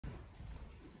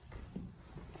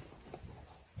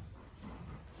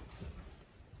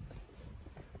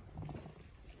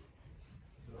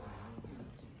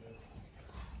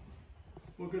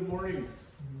Good morning.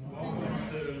 Welcome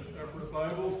to Effort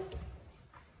Bible.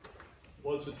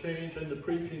 Was a change in the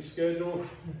preaching schedule.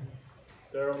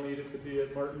 Darrell needed to be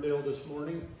at Martindale this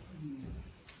morning.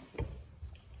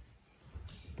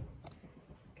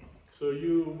 So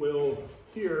you will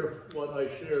hear what I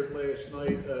shared last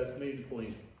night at Main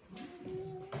Point.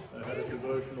 I had a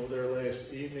devotional there last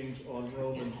evening on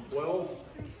Romans 12.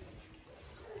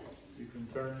 You can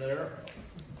turn there.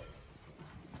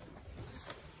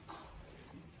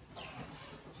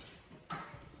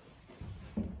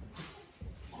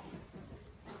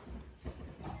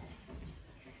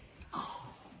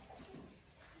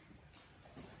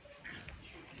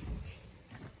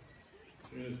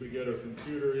 As we get our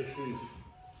computer issues.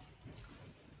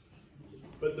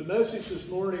 But the message this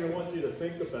morning I want you to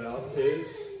think about is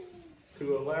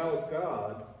to allow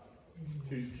God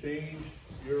to change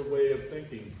your way of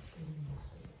thinking.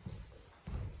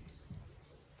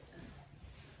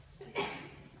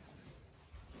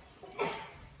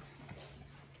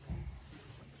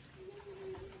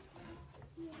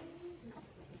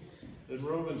 In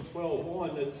Romans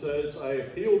 12:1 it says, I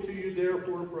appeal to you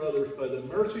therefore, brothers, by the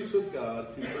mercies of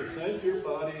God, to present your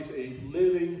bodies a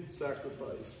living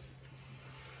sacrifice.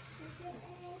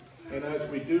 And as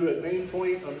we do at Main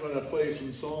Point, I'm going to play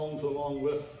some songs along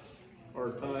with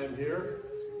our time here.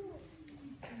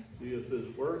 See if this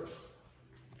works.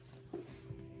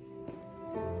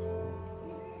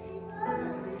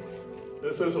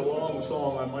 This is a long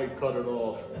song, I might cut it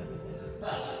off.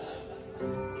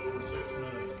 Over 6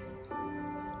 minutes.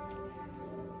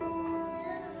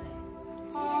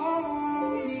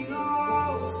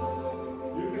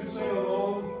 You can sing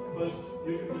along, but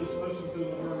you can just listen to the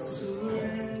words.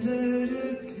 Surrendered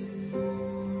again.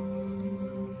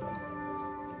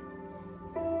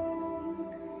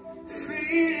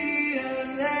 Freely I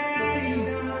lay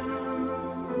down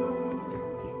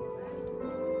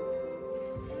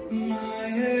my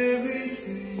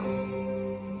everything.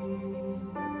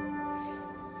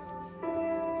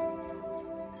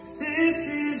 'Cause this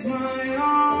is my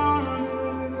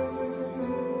honor,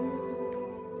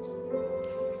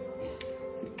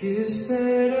 the gifts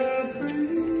that I bring.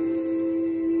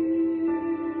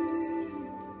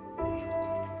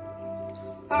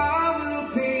 I will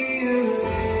be a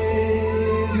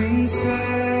living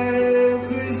sacrifice,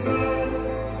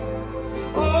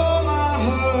 all my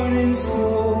heart and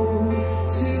soul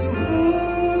to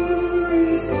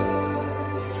glorify.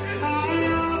 I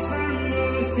offer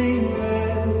nothing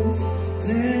less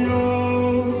than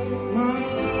all my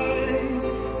life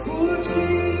for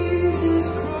Jesus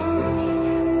Christ.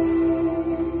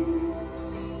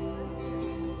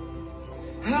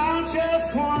 I just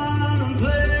wanna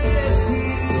bless you.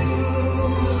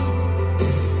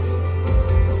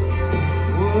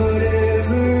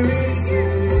 Whatever it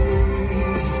takes,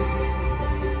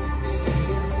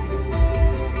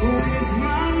 with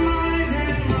my mind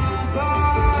and my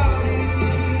body,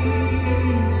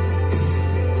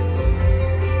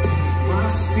 my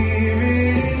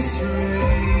spirit and strength.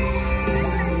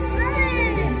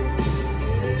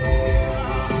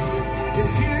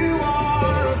 If you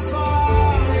are a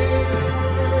fire,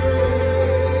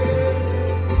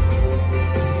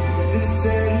 then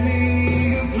set me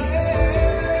ablaze.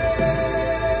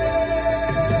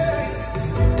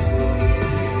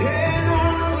 And I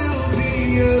will be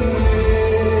a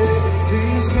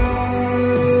living sacrifice,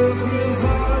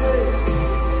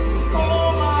 all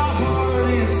my heart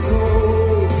and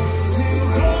soul to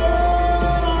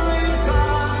glorify.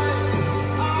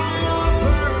 I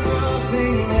offer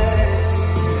nothing less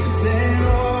than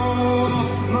all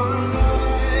my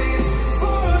life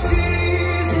for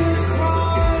Jesus Christ.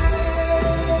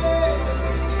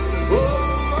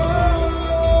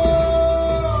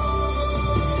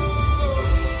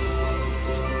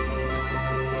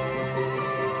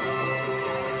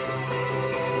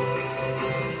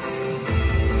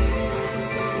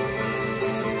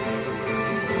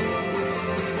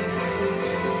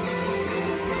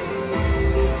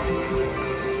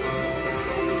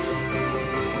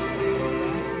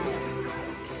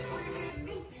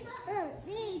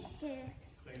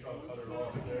 I think I'll cut it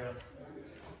off there.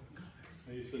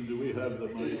 Nathan, do we have the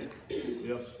mic?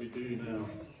 Yes, we do now.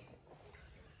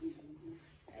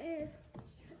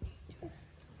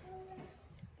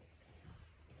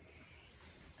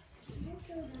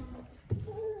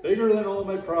 Bigger than all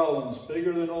my problems,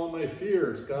 bigger than all my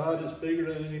fears, God is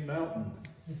bigger than any mountain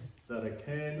that I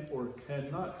can or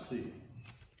cannot see.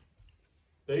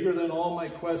 Bigger than all my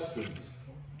questions,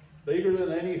 bigger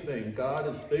than anything, God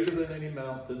is bigger than any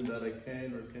mountain that I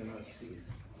can or cannot see.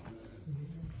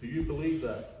 Do you believe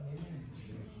that?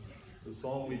 The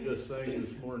song we just sang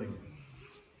this morning.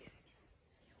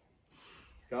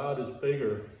 God is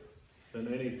bigger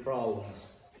than any problems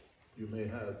you may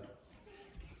have.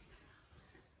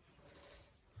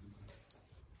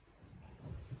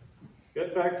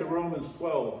 Get back to Romans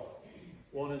 12,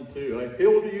 1 and 2. I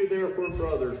appeal to you, therefore,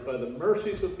 brothers, by the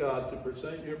mercies of God, to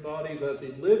present your bodies as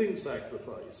a living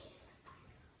sacrifice,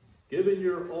 giving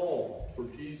your all for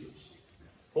Jesus,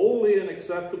 holy and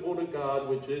acceptable to God,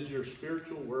 which is your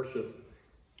spiritual worship.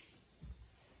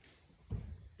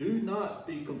 Do not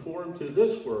be conformed to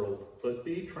this world, but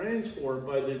be transformed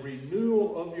by the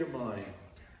renewal of your mind,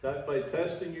 that by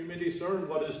testing you may discern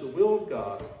what is the will of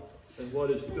God, and what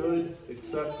is good,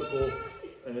 acceptable,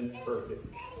 and perfect.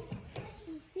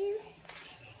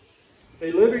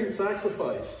 A living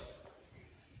sacrifice.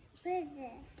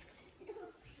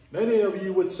 Many of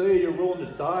you would say you're willing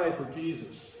to die for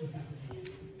Jesus.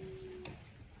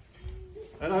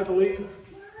 And I believe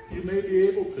you may be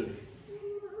able to.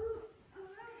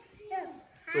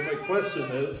 So my question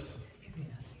is,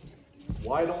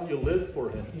 why don't you live for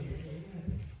him?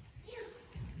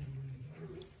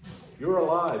 You're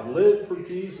alive. Live for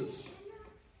Jesus.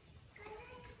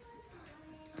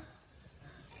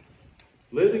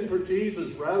 Living for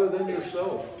Jesus rather than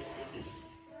yourself.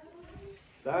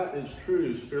 That is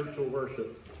true spiritual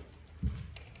worship.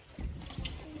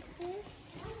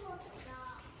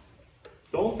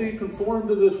 Don't be conformed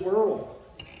to this world.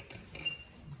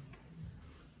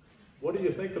 What do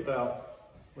you think about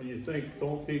when you think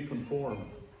don't be conformed?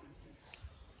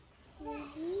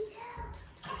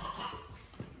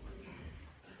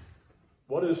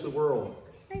 What is the world?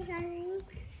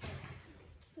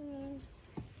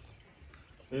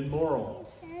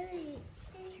 Immoral.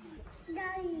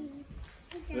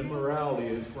 Immorality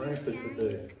is rampant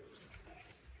today.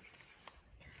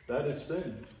 That is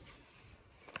sin.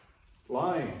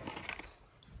 Lying.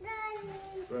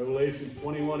 Revelation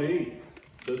 21:8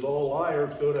 says all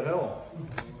liars go to hell.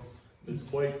 It's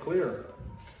quite clear.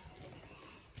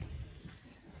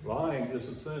 Lying is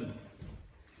a sin.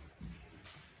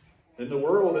 In the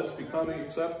world, it's becoming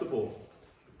acceptable.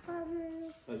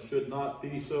 That should not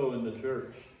be so in the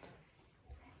church.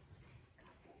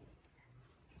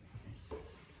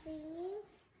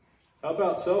 How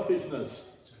about selfishness?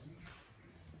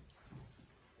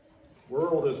 The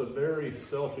world is a very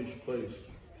selfish place.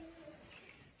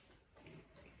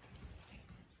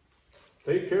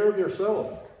 Take care of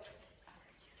yourself.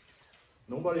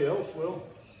 Nobody else will.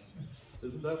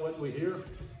 Isn't that what we hear?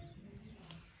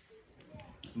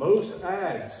 Most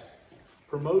ads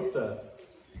promote that.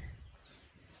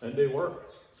 And they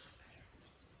work.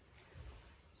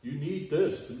 You need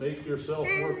this to make yourself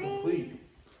more complete.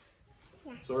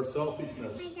 It's our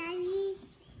selfishness.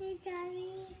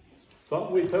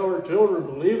 Something we tell our children,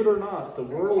 believe it or not, the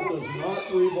world does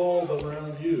not revolve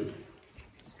around you.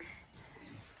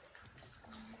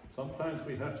 Sometimes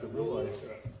we have to realize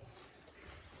that.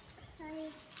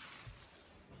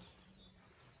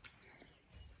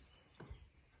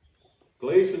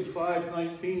 Galatians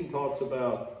 5:19 talks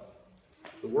about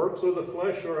the works of the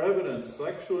flesh are evident: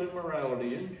 sexual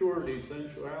immorality, impurity,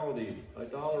 sensuality,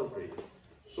 idolatry,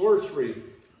 sorcery,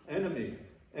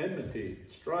 enmity,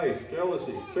 strife,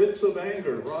 jealousy, fits of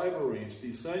anger, rivalries,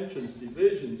 dissensions,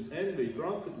 divisions, envy,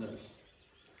 drunkenness,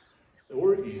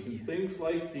 orgies, and things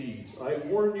like these. I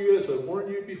warn you, as I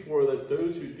warned you before, that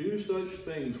those who do such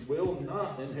things will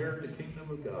not inherit the kingdom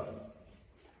of God.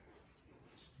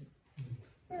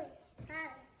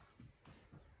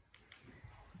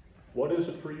 What is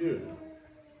it for you?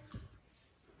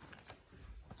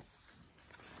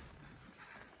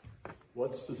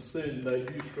 What's the sin that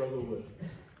you struggle with?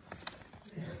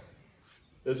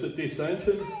 Is it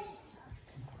dissension?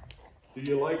 Do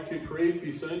you like to create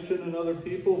dissension in other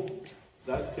people?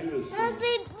 That too is sin.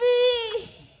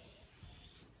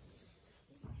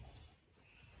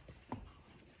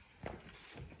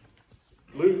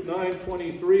 Luke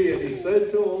 9:23, and he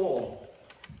said to all,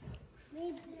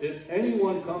 if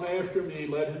anyone come after me,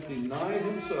 let him deny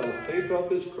himself, take up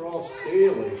his cross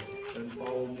daily, and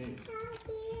follow me.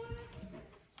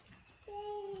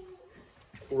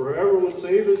 For whoever would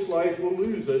save his life will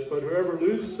lose it, but whoever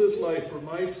loses his life for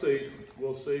my sake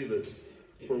will save it.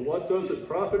 For what does it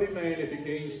profit a man if he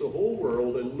gains the whole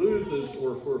world and loses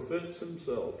or forfeits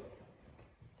himself?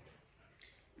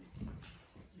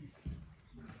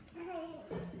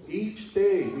 Each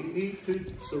day we need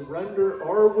to surrender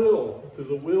our will to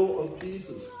the will of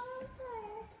Jesus.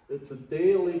 It's a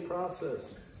daily process.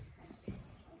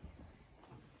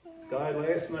 Guy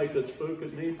last night that spoke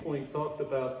at Main Point talked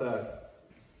about that.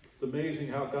 It's amazing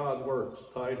how God works.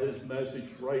 Tied his message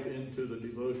right into the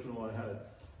devotional I had.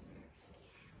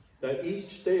 That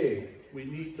each day we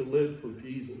need to live for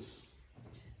Jesus.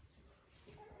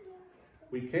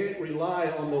 We can't rely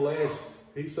on the last,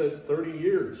 he said, 30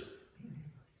 years.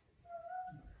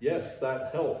 Yes,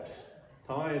 that helps.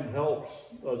 Time helps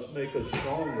us make us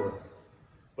stronger.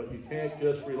 But you can't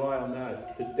just rely on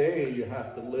that. Today you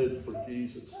have to live for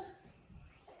Jesus.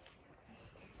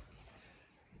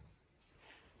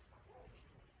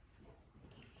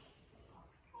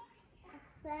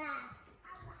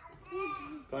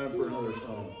 Time for another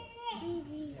song.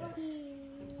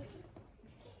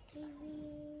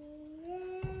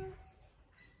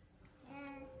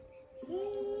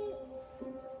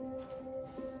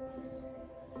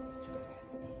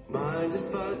 Mind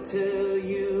if I tell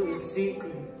you a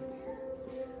secret?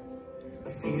 A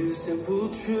few simple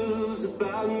truths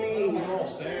about me. I'll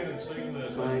stand and sing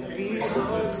this. Might be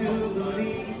hard to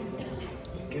believe.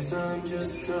 Guess I'm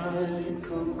just trying to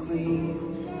come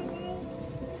clean.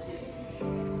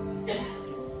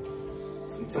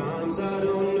 Sometimes I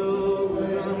don't know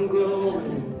where I'm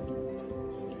going.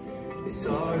 It's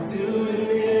hard to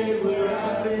admit where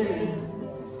I've been.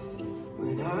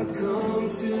 When I come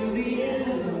to the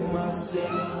end of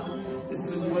myself,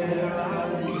 this is where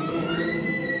I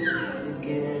begin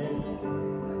again.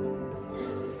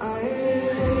 I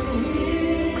am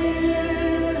here.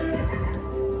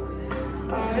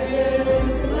 I am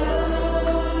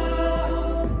loved.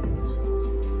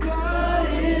 God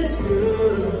is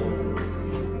good.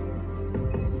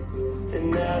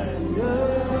 And that's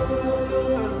enough.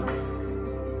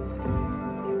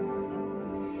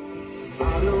 I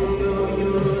don't know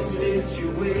your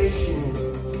situation,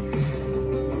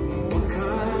 what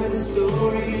kind of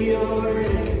story you're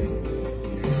in.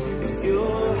 If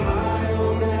you're high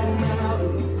on that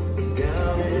mountain,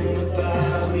 down in the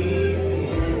valley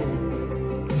again.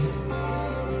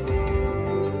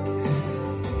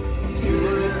 You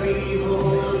might be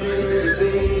holding a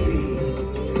baby.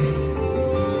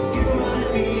 You might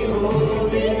be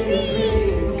holding a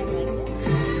dream.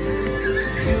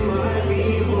 You might be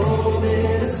holding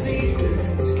a secret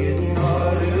that's getting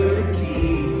harder to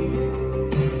keep.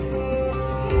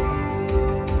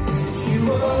 But you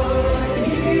are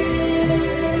here.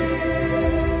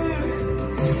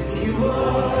 You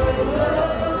are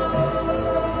loved.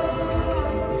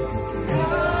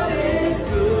 God is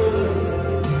good.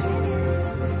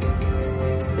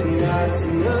 And that's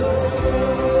enough.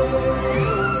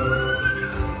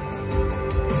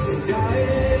 And I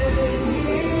am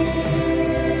here.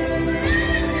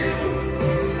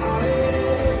 I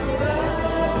am loved.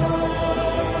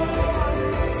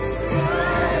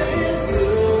 God is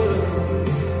good.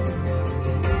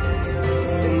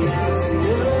 And that's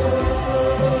enough.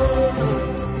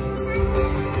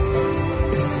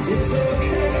 It's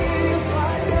okay if I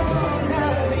don't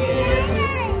have the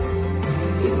answers.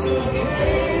 It's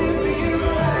okay to be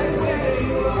right where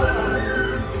you are.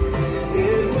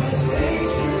 It was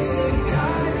patience and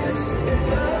kindness and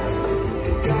love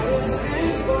that got us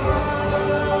this far.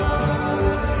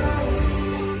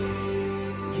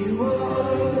 You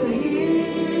are here,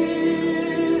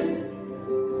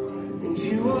 and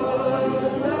you are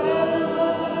loved.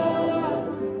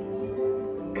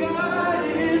 God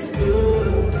is good,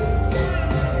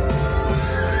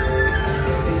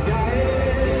 and I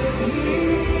am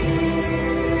here.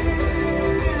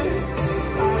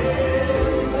 I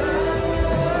am loved.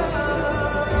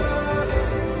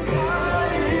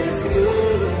 God is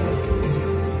good,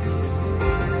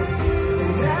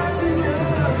 and that's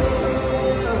enough.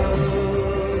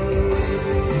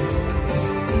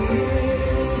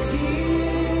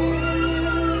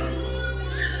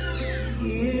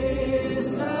 He is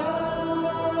love.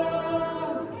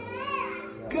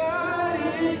 God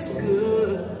is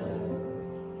good,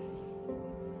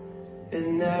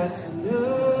 and that's enough.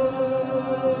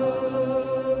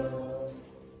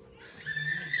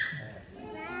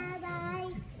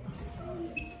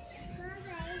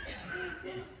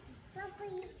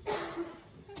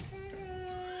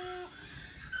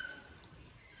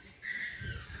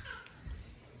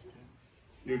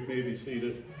 You may be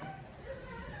seated.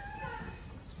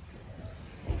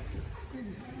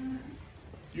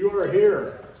 You are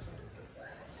here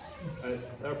at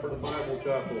Effort Bible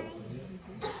Chapel.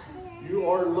 You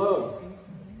are loved.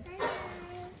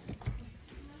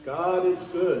 God is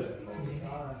good.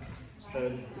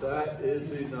 And that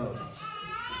is enough.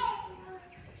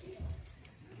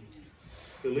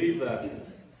 Believe that.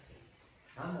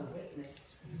 I'm a witness.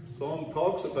 Song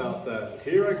talks about that.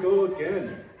 Here I go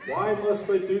again. Why must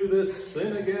I do this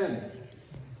sin again?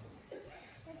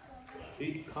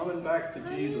 Keep coming back to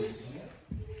Jesus.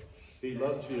 He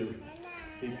loves you.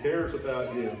 He cares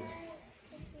about you.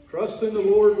 Trust in the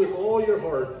Lord with all your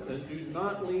heart and do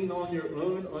not lean on your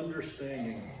own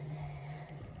understanding.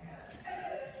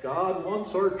 God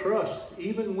wants our trust,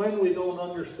 even when we don't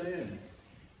understand.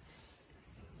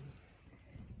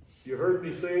 You heard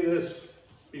me say this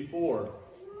before.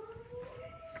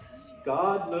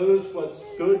 God knows what's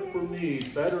good for me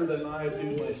better than I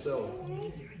do myself.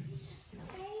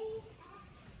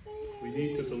 We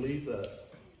need to believe that.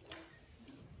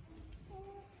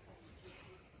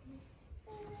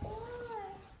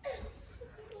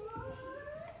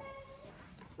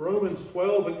 Romans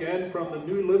 12 again from the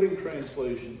New Living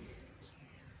Translation.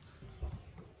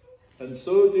 And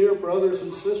so, dear brothers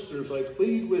and sisters, I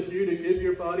plead with you to give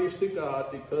your bodies to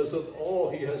God because of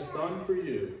all he has done for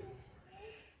you.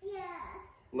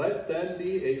 Let them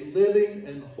be a living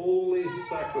and holy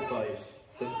sacrifice,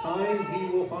 the kind he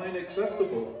will find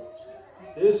acceptable.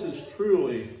 This is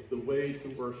truly the way to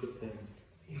worship him.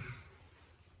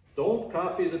 Don't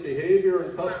copy the behavior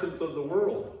and customs of the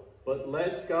world, but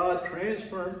let God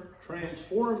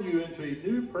transform you into a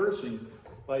new person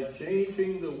by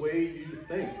changing the way you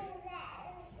think.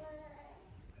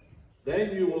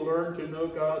 Then you will learn to know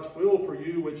God's will for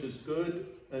you, which is good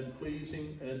and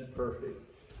pleasing and perfect.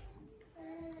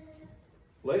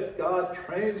 Let God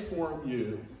transform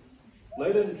you.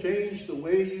 Let him change the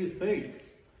way you think.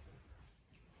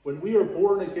 When we are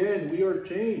born again, we are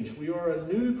changed. We are a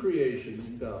new creation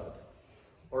in God.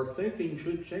 Our thinking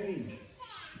should change.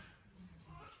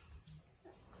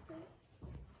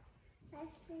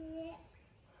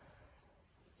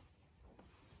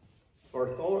 Our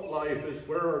thought life is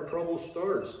where our trouble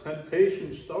starts.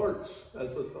 Temptation starts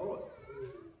as a thought.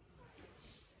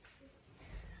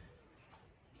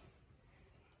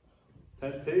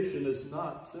 Temptation is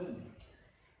not sin.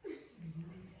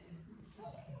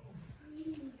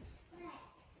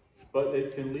 But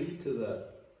it can lead to that.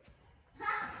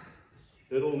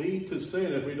 It'll lead to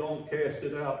sin if we don't cast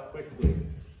it out quickly.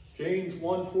 James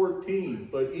 1:14,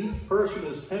 but each person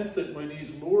is tempted when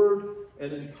he's lured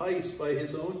and enticed by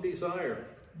his own desire.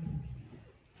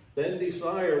 Then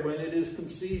desire, when it is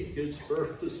conceived, gives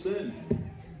birth to sin.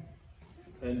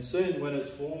 And sin, when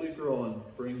it's fully grown,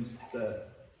 brings death.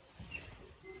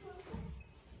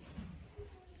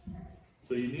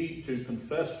 So you need to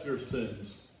confess your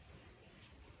sins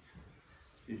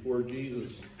before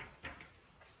Jesus.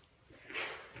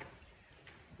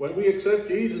 When we accept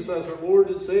Jesus as our Lord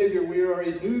and Savior, we are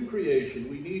a new creation.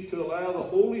 We need to allow the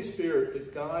Holy Spirit to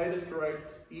guide and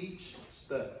direct each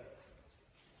step.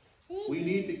 We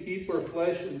need to keep our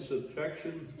flesh in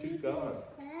subjection to God.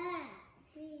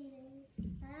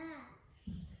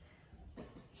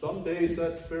 Some days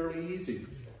that's fairly easy,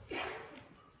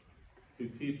 to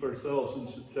keep ourselves in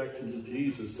subjection to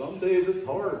Jesus. Some days it's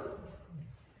hard.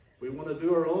 We want to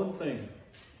do our own thing.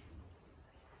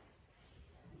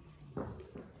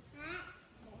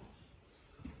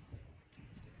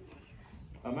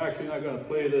 I'm actually not going to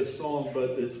play this song,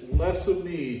 but it's less of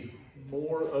me,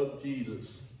 more of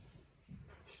Jesus.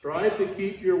 Strive to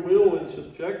keep your will in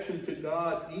subjection to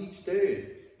God each day.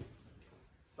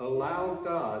 Allow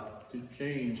God to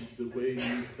change the way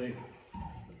you think.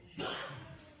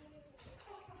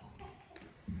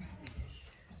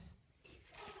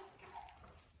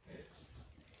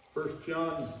 1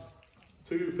 John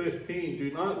 2:15,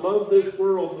 do not love this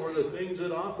world nor the things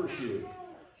it offers you.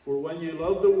 For when you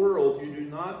love the world, you do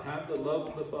not have the love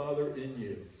of the Father in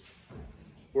you.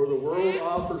 For the world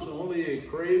offers only a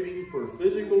craving for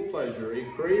physical pleasure, a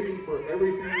craving for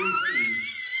everything we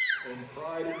see, and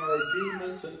pride in our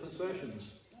achievements and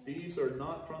possessions. These are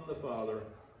not from the Father,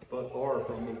 but are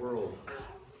from the world.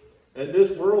 And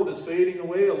this world is fading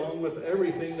away along with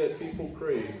everything that people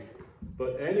crave.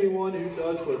 But anyone who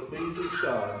does what pleases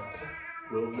God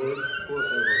will live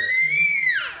forever.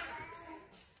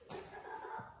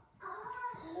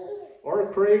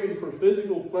 Our craving for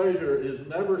physical pleasure is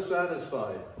never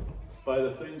satisfied by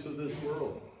the things of this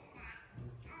world.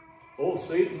 Oh,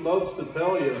 Satan loves to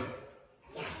tell you,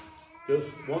 just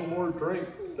one more drink,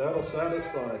 that'll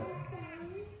satisfy.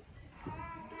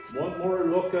 One more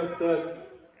look at that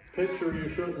picture you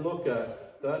shouldn't look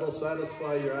at, that'll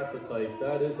satisfy your appetite.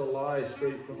 That is a lie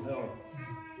straight from hell.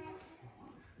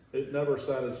 It never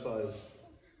satisfies.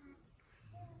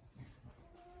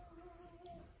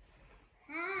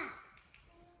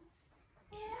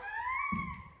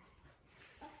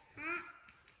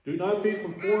 Do not be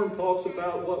conformed talks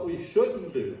about what we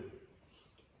shouldn't do.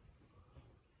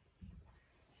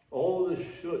 All the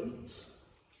shouldn'ts.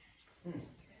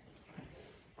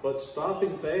 But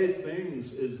stopping bad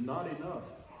things is not enough.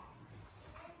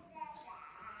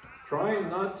 Trying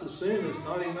not to sin is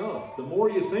not enough. The more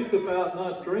you think about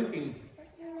not drinking,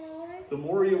 the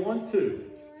more you want to.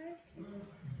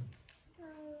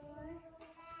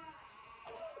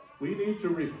 We need to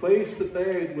replace the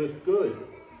bad with good.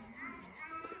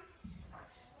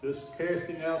 Just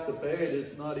casting out the bad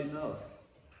is not enough.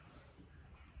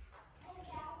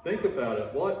 Think about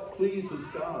it. What pleases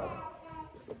God?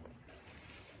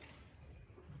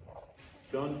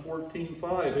 John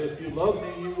 14:5, if you love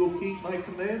me, you will keep my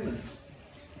commandments.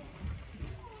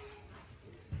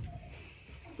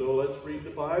 So let's read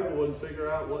the Bible and figure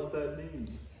out what that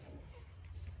means.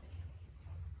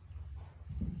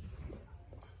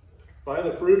 By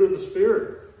the fruit of the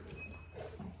Spirit.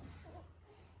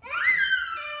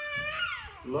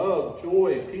 Love,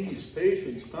 joy, peace,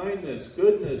 patience, kindness,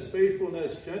 goodness,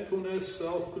 faithfulness, gentleness,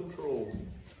 self-control.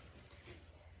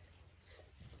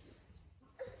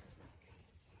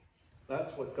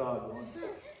 That's what God wants.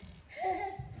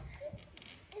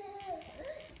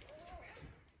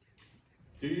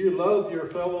 Do you love your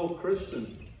fellow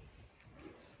Christian?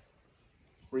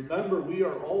 Remember, we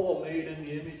are all made in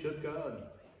the image of God.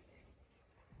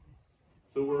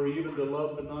 So we're even to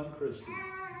love the non-Christian.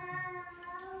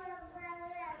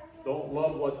 Don't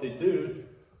love what they do,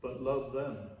 but love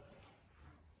them.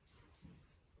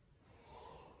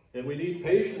 And we need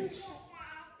patience.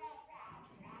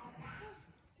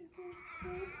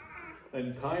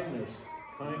 And kindness.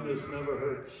 Kindness never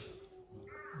hurts.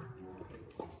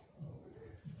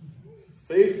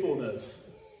 Faithfulness.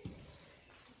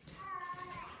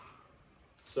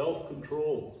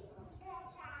 Self-control.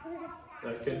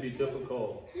 That can be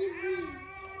difficult.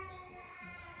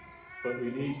 But we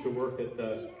need to work at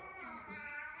that.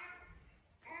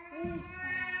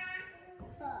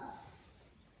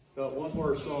 Got one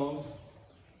more song.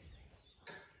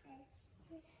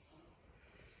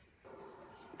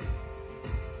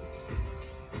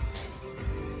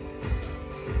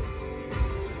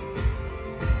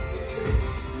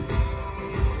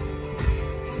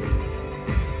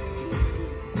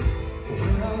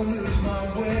 When I lose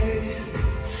my way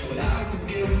and I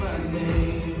forget my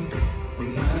name,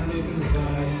 remind me who I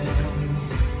am.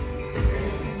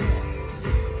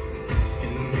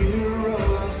 In the mirror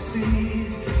all I see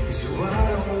is who I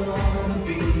don't want to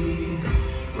be.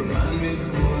 Remind me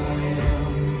who I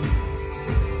am.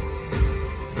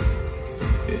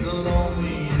 In the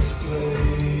loneliest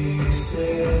places,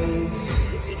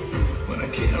 when I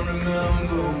can't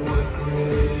remember what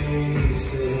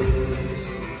grace is.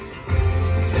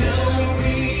 Tell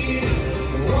me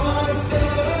once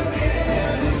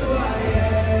again who I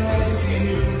am to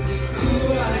you, who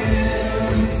I am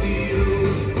to you.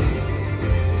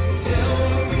 Tell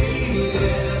me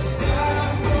lest I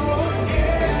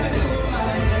forget who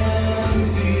I am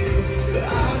to you, that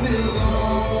I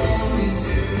belong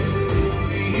to you,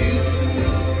 to you.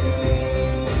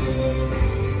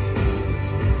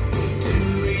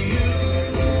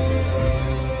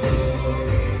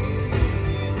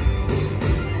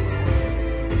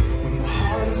 When my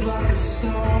heart is like a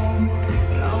stone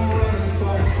and I'm running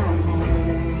far from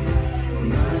home,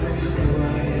 remind me who I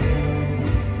am.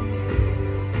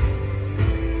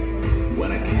 When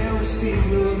I can't receive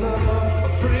your love,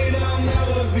 afraid I'll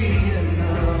never be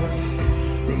enough,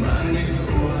 remind me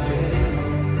who I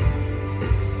am.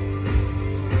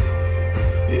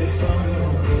 If I'm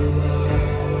your beloved,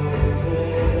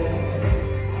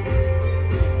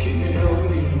 can you help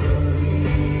me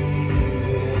believe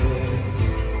it?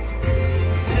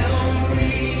 Tell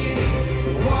me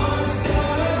once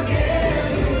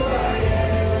again who I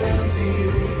am to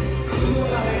you, who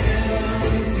I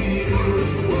am to you.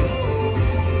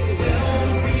 Tell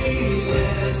me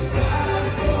lest I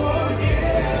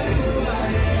forget who I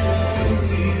am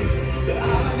to you, that I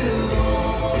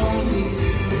belong to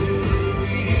you,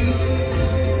 to you.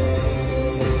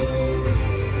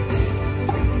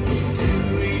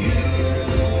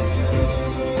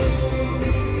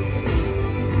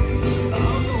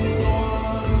 I'm the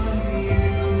one you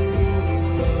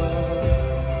love.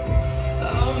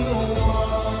 I'm the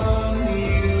one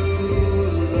you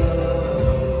love.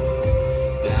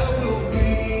 That will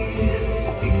be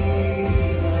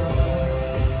enough.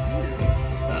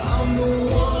 I'm the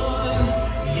one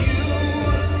you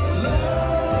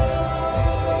love.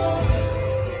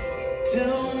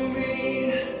 Tell me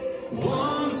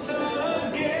once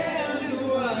again who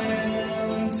I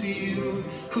am to you,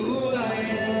 who I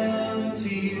am to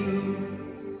you.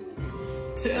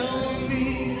 Tell me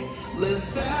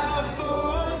lest I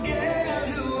forget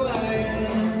who I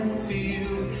am to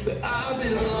you, that I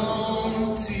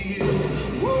belong to you.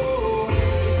 Whoa.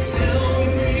 Tell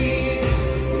me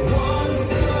once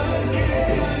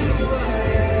again who I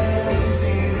am to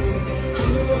you, who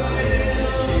I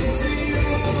am to you.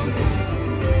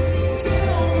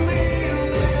 Tell me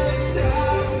lest I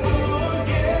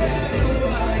forget who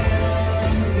I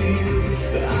am to you,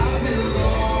 that I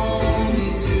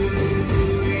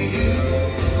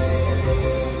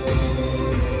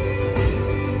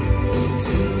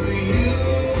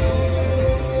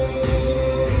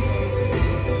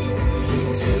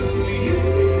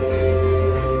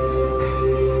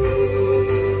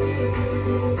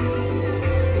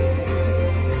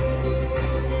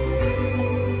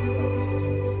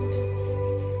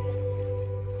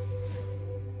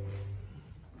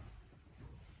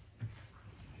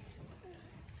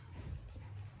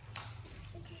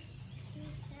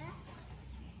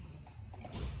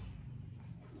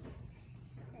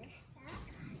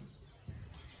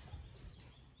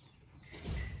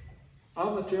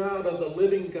I'm a child of the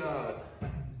living God,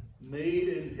 made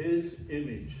in his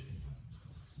image.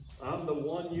 I'm the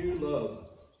one you love.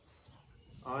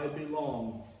 I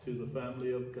belong to the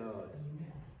family of God.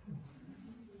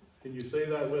 Can you say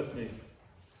that with me?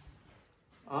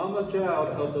 I'm a child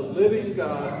of the living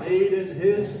God, made in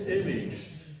his image.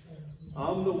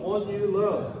 I'm the one you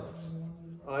love.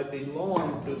 I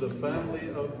belong to the family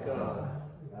of God.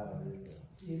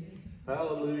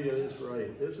 Hallelujah is right.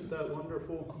 Isn't that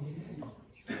wonderful?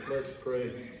 Let's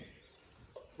pray.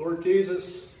 Lord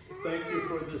Jesus, thank you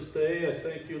for this day. I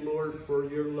thank you, Lord, for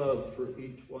your love for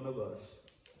each one of us.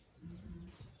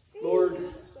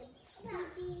 Lord,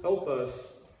 help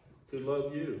us to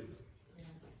love you.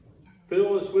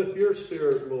 Fill us with your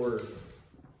Spirit, Lord,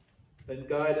 and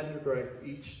guide and direct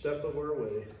each step of our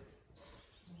way.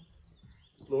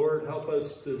 Lord, help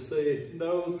us to say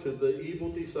no to the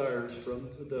evil desires from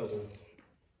the devil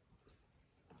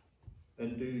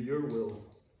and do your will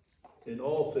in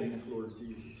all things, Lord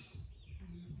Jesus.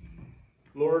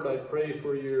 Lord, I pray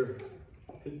for your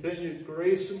continued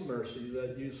grace and mercy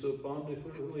that you so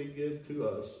bountifully give to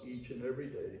us each and every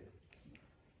day.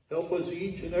 Help us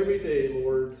each and every day,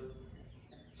 Lord,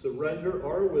 surrender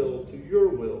our will to your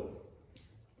will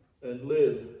and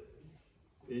live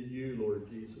in you, Lord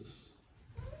Jesus.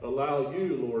 Allow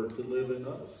you, Lord, to live in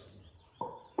us.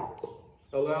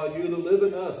 Allow you to live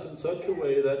in us in such a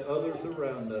way that others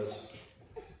around us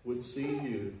would see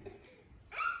you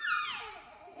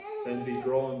and be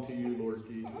drawn to you, Lord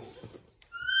Jesus.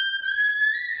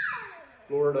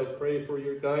 Lord, I pray for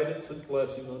your guidance and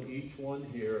blessing on each one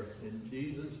here. In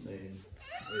Jesus' name,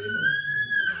 amen.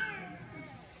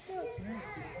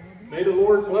 May the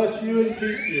Lord bless you and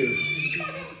keep you.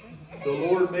 The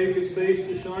Lord make his face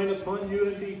to shine upon you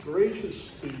and be gracious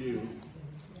to you.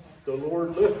 The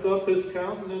Lord lift up his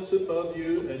countenance above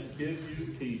you and give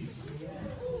you peace.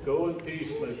 Go in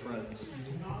peace, my friends.